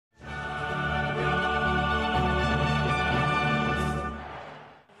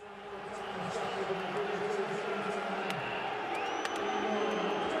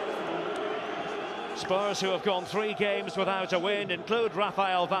Spurs, who have gone 3 games without a win, include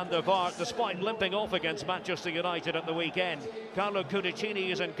Rafael van der Vaart, despite limping off against Manchester United at the weekend. Carlo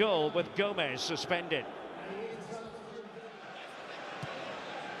Cudicini is in goal, with Gomez suspended.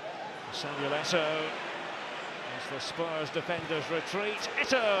 Samuel Eto'o, as the Spurs defenders retreat.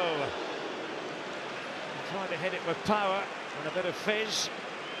 Eto'o! Trying to hit it with power and a bit of fizz.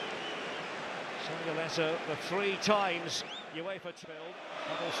 Samuel Eto'o, the 3 times UEFA filled.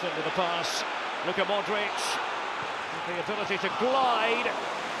 Huddleston with the pass. Luka Modric with the ability to glide.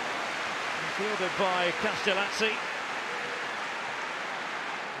 Fielded by Castellazzi.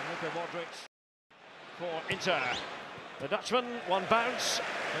 Luka Modric for Inter. The Dutchman, one bounce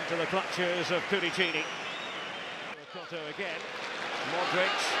into the clutches of Cudicini. Cotto again.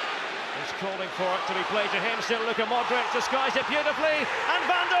 Modric is calling for it to be played to him. Still Luka Modric disguised it beautifully. And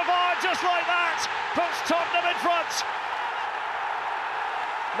Van der Vaart, just like that, puts Tottenham in front.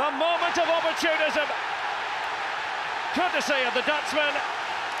 The moment of opportunism, courtesy of the Dutchman,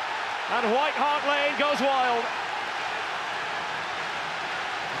 and White Hart Lane goes wild.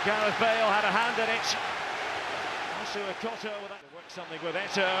 Gareth Bale had a hand in it. Cotto with that. Work something with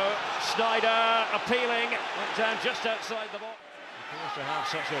Eto'o. Snyder appealing, went down just outside the box. He appears to have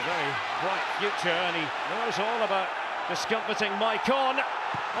such a very bright future, and he knows all about discomforting Maicon.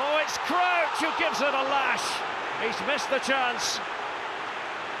 Oh, it's Crouch who gives it a lash. He's missed the chance.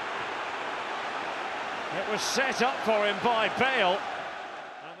 It was set up for him by Bale.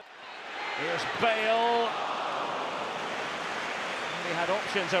 Here's Bale. And he had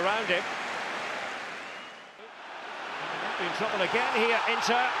options around him. In trouble again here,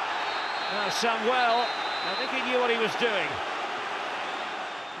 Inter. Now Samuel, I think he knew what he was doing.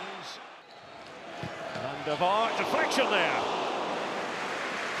 Van der Vaart, deflection there.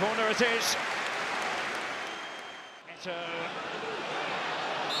 Corner it is. Eto'o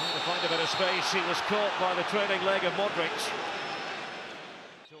trying to find a bit of space. He was caught by the trailing leg of Modric.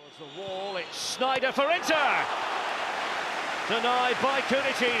 Towards the wall, it's Snyder for Inter. Denied by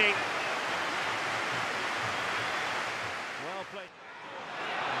Cudicini. Well played.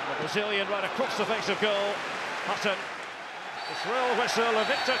 And the Brazilian right across the face of goal. Hutton. The thrill whistle of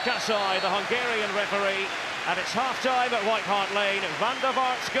Victor Kasai, the Hungarian referee. And it's half-time at White Hart Lane. Van der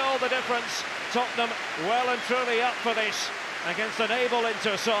Vaart's goal the difference. Tottenham well and truly up for this against an able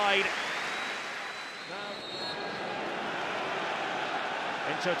Inter side. Now,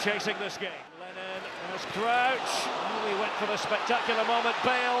 Inter chasing this game. Lennon has Crouch. Oh, he went for the spectacular moment.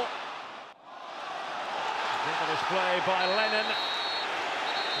 Bale. Marvellous play by Lennon.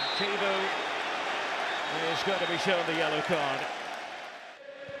 Tibu is going to be shown the yellow card.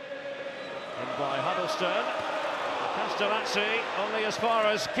 And by Huddleston. Castellazzi only as far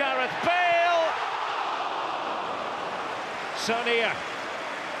as Gareth Bale. Sonia.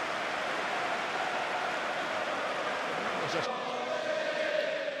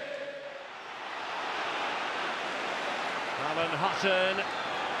 Alan Hutton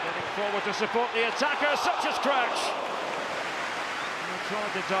getting forward to support the attacker, such as Crouch. He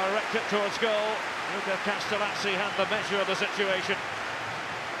tried to direct it towards goal. Luca Castellazzi had the measure of the situation.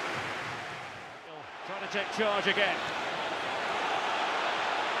 Trying to take charge again.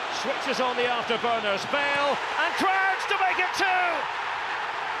 Switches on the afterburners. Bale and Crouch to make it 2.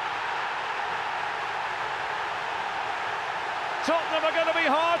 Tottenham are going to be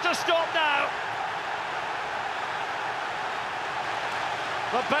hard to stop now.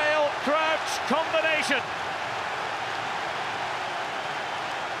 The Bale-Crouch combination.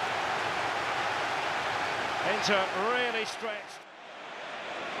 Inter really stretched.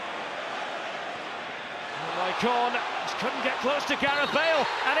 Maicon couldn't get close to Gareth Bale,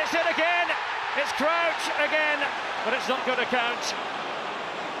 and it's in again. It's Crouch again, but it's not going to count.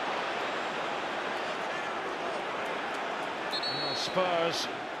 Spurs.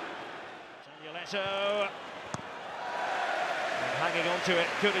 Samuel Eto'o. And hanging on to it,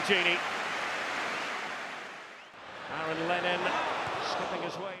 Cudicini. Aaron Lennon skipping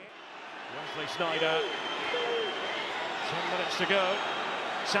his way. Wesley Sneijder. 10 minutes to go.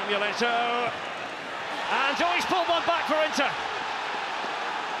 Samuel Eto'o. And he's pulled one back for Inter.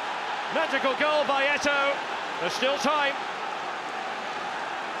 Magical goal by Eto'o. There's still time.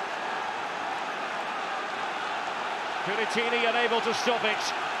 Cudicini unable to stop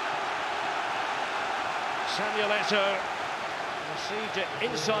it. Samuel Eto'o received it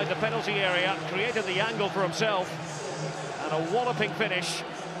inside the penalty area, created the angle for himself, and a walloping finish.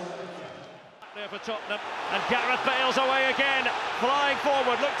 There for Tottenham, and Gareth Bale's away again, flying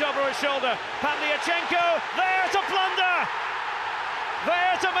forward, looked over his shoulder. Pavlyuchenko there to plunder,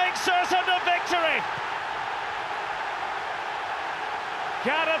 there to make certain of victory.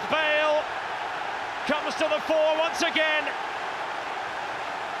 Gareth Bale comes to the fore once again.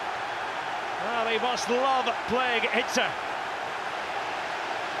 Well, he must love playing Inter.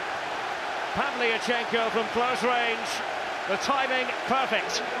 Pavlyuchenko from close range. The timing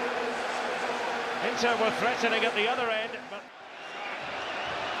perfect. Inter were threatening at the other end, but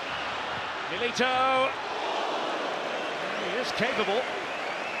Milito. He is capable.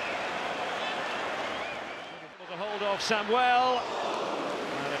 The hold of Samuel.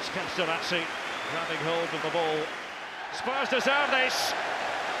 And it's Castellazzi grabbing hold of the ball. Spurs deserve this.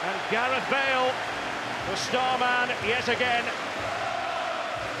 And Gareth Bale, the star man, yet again.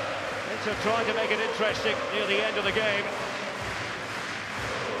 Inter trying to make it interesting near the end of the game.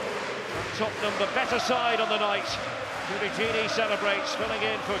 And Tottenham, the better side on the night. Cudicini celebrates, filling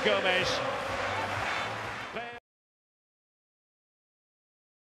in for Gomez.